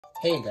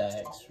Hey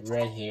guys,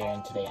 Red here,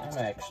 and today I'm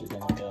actually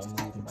gonna go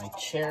move my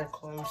chair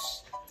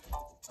close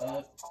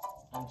up.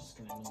 I'm just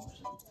gonna move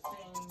some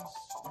things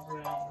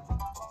around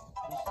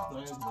just a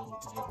little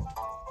bit.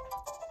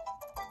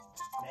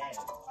 Man,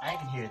 I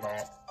can hear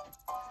that.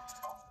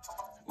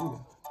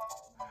 Ooh.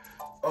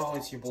 Oh,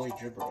 it's your boy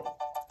Dribble.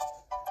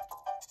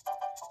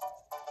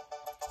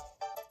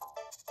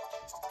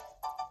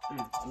 I'm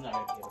not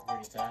gonna be able to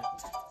read that.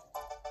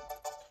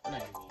 I'm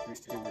not gonna be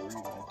able to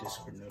read my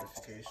Discord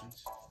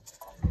notifications.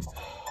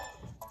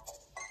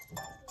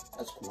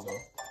 That's cool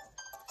though.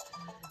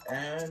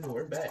 And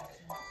we're back.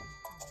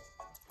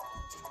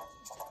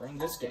 Playing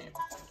this game.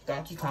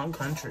 Donkey Kong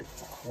Country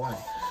 1.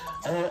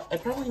 I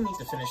probably need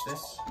to finish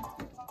this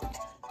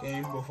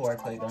game before I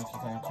play Donkey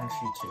Kong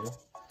Country 2.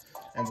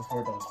 And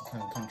before Donkey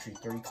Kong Country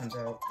 3 comes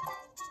out.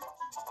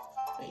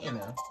 But you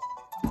know,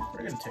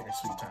 we're gonna take our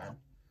sweet time.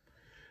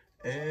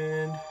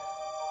 And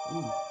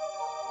ooh.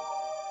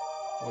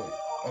 Wait.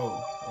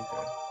 Oh,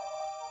 okay.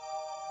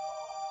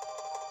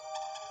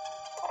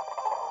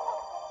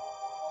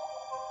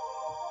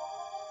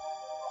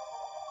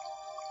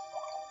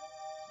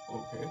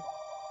 Okay.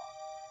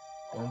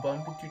 Don't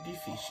bump into the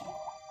fishy.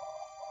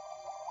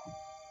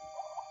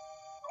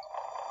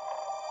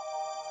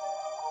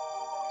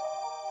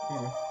 I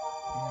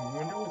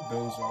wonder what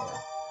those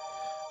are.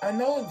 I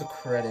know in the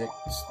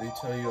credits they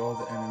tell you all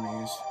the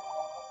enemies.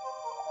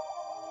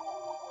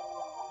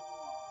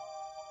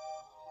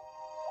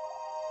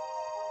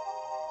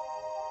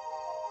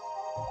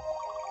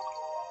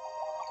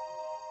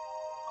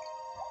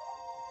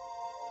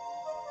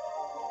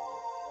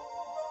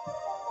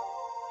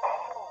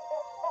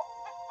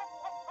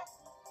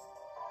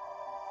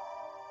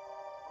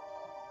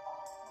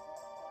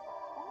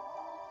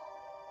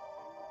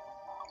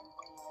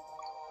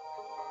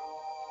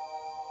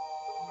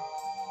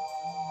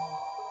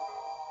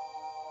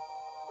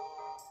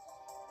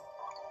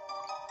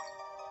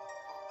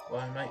 Well,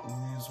 I might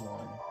lose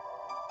one.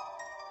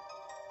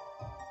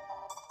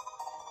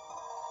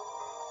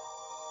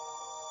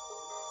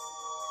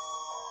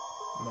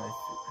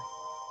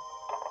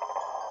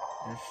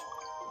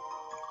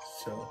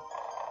 So.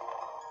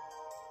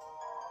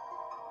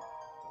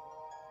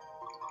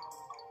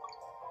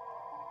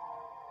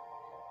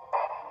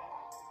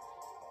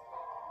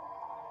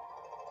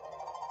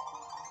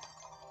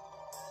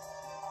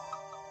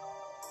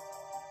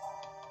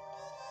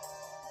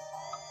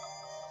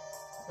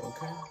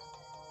 Okay.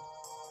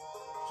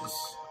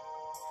 Just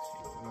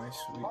take my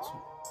sweet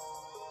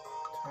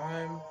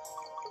time.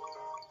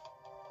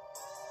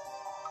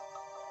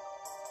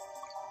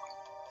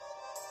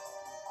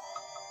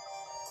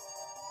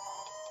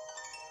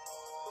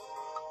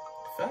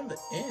 Found the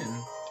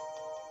inn.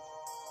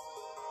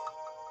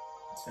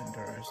 That's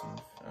interesting.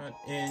 Found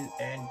N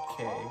and K.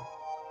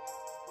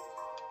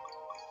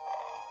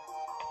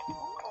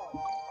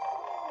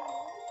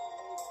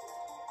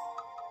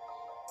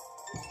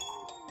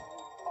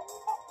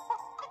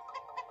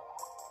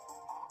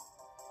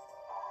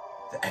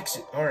 The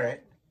exit.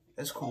 Alright.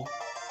 That's cool.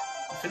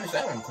 We finished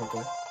that one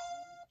quickly.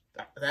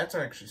 That's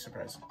actually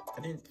surprising.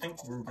 I didn't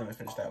think we were going to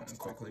finish that one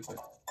quickly, but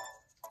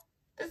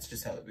that's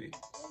just how it be.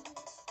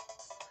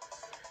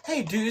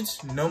 Hey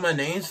dudes, know my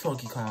name's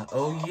Funky Kong.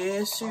 Oh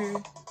yes,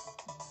 sir.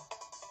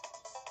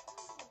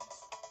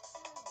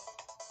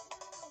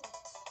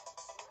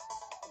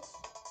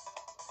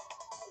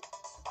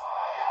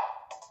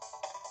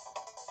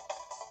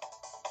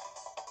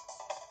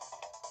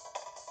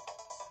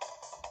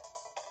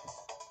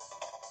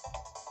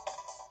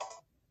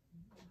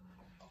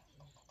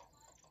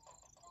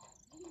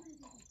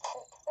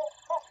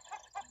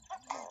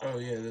 Oh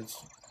yeah, that's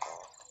how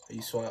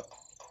you swap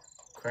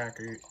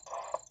cracker.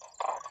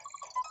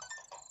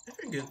 I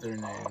forget their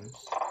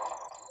names.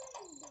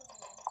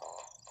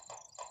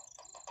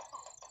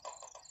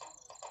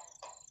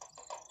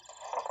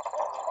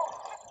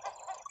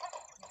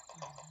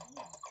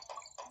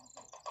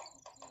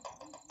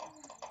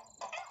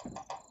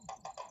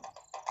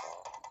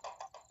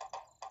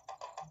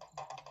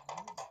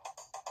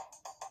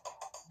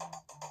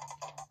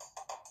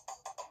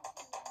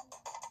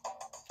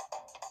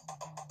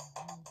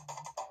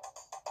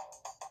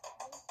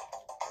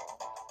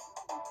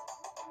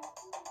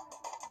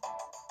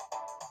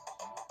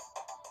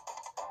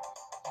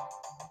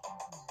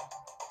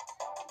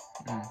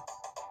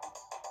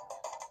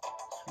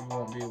 So we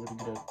won't be able to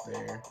get up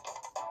there.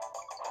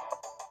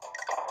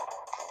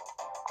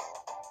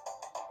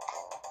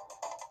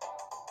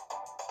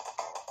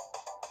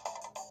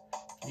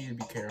 Need to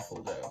be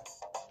careful though.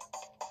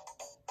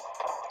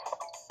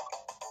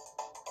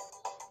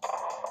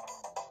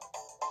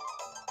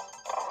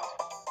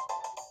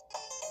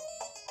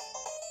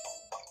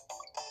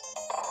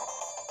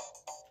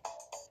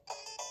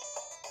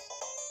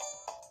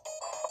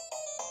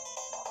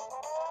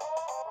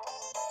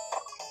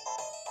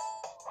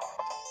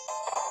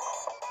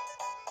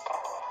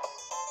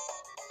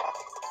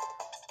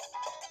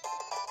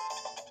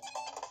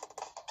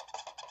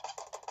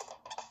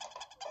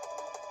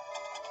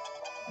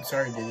 I'm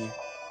sorry, Diddy.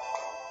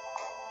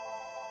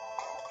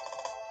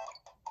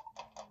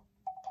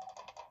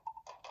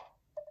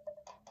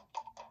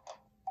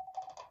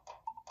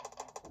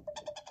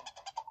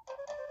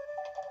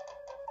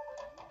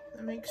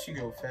 That makes you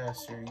go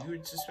faster. You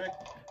would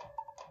suspect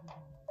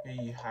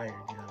a higher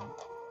jump.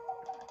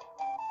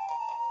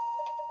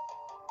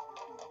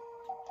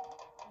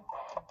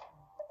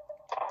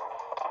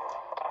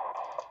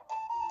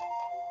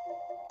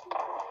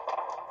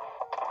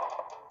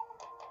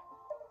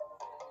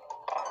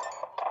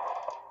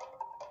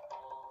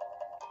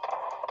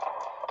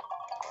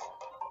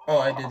 Oh,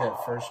 I did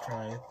that first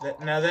try.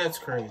 Now that's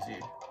crazy.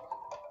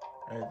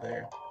 Right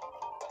there.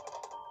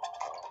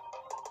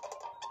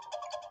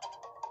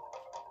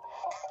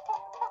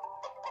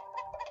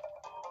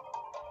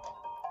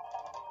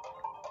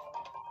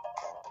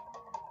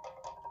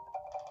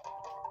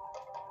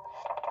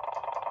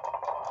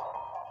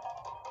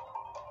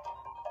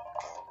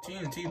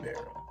 TNT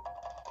barrel.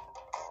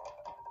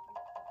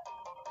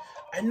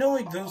 I know,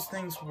 like, those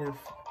things were...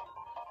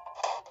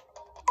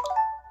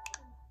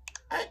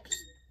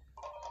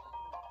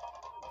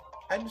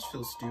 I just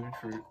feel stupid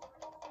for it.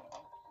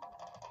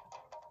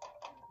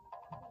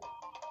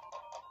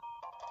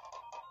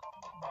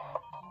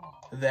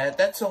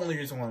 That's the only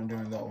reason why I'm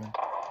doing that one.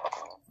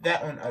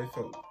 That one I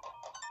felt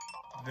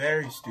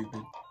very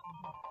stupid.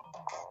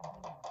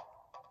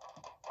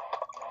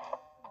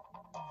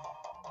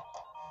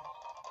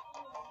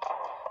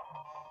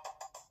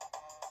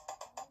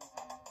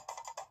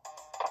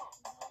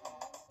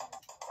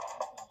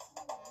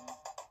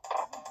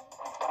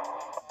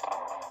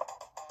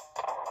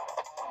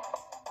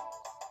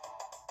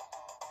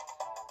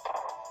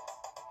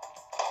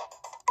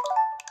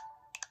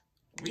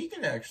 We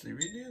can actually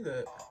redo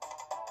that.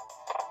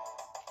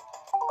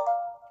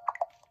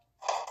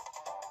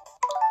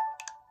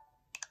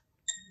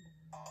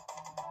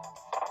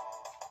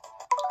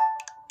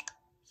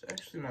 It's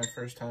actually my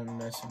first time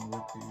messing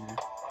with these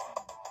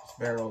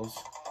barrels.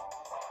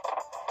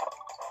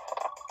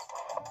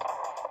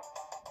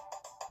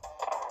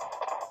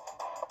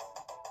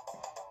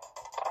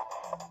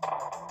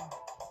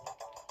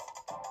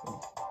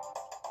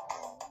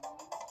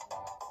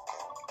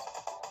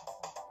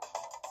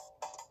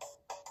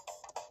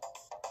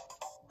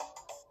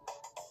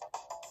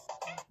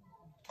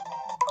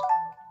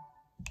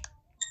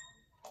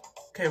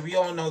 Okay, we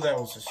all know that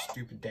was a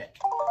stupid deck.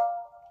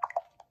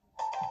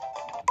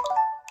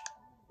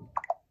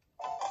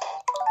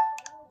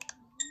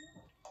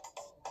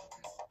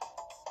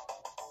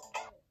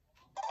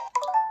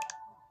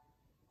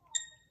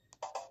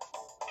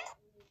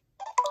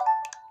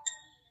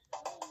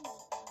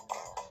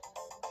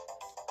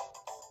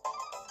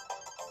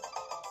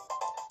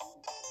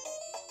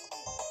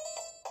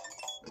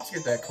 Let's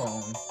get that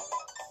clone.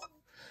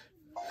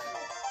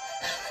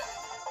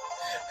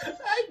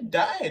 I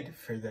died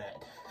for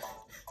that.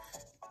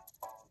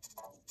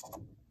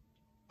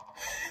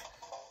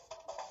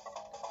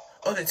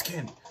 Oh, that's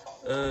candy.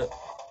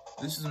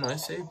 This is my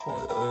save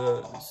point.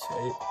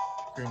 Save.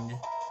 Bring.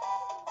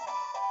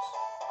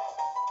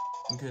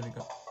 I'm gonna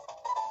go.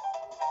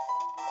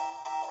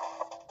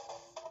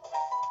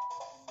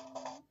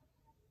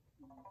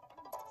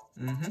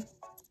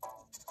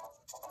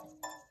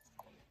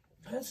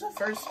 That's the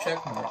first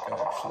check mark,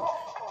 actually.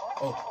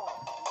 Oh.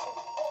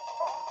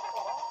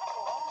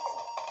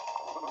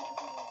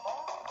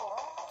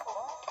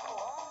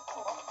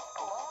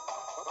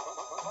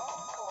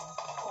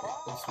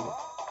 Let's do it.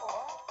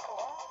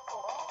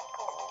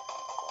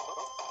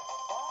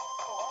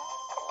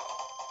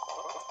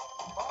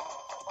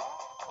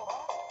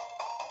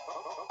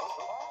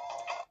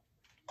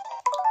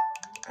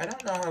 I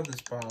don't know how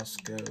this boss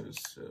goes,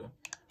 so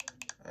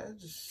I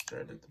just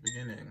start at the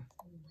beginning.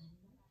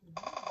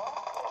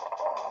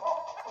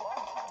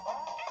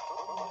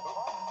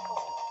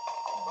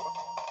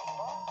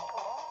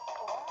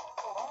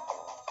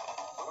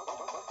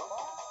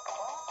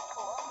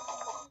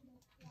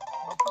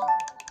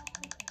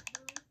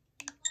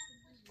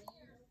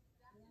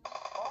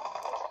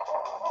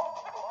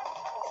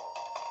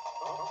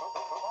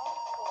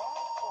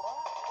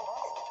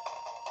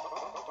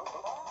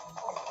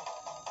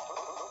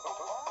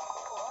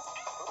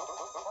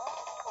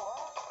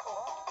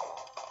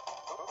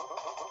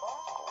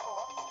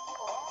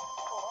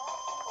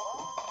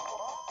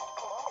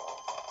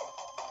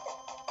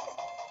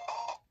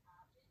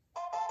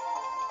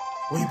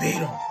 We beat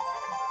him.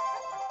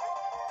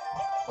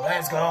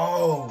 Let's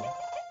go.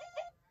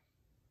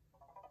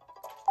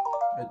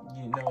 But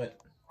you know what?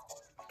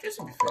 Just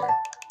to be fair,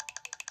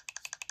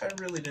 I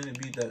really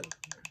didn't beat that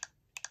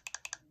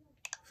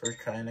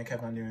first try, and I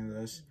kept on doing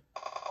this.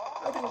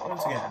 I'll do it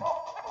once again.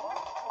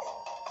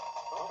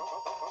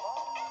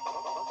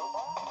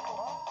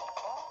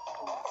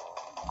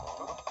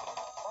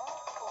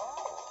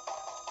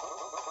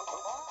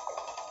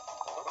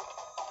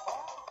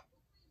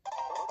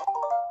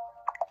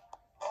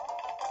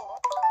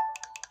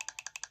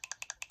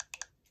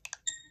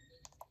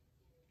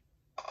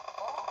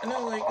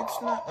 No, like,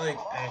 it's not, like,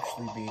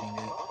 actually beating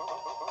it.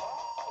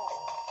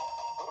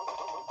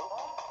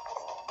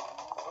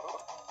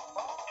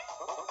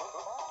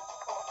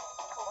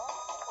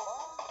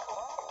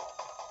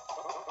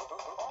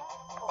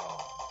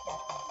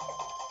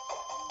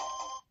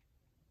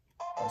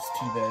 I was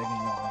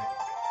teabagging on it.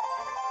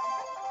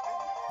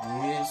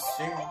 Yes,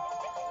 sir.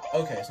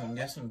 Okay, so I'm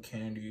guessing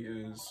candy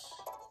is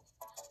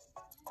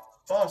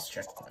boss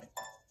checkpoint.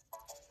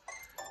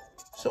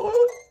 So,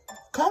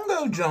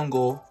 Congo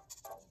Jungle,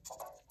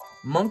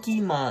 Monkey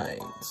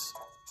Mines.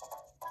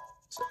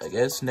 So I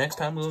guess next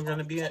time we're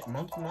gonna be at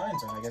Monkey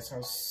Mines, and I guess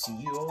I'll see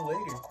you all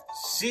later.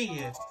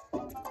 See ya!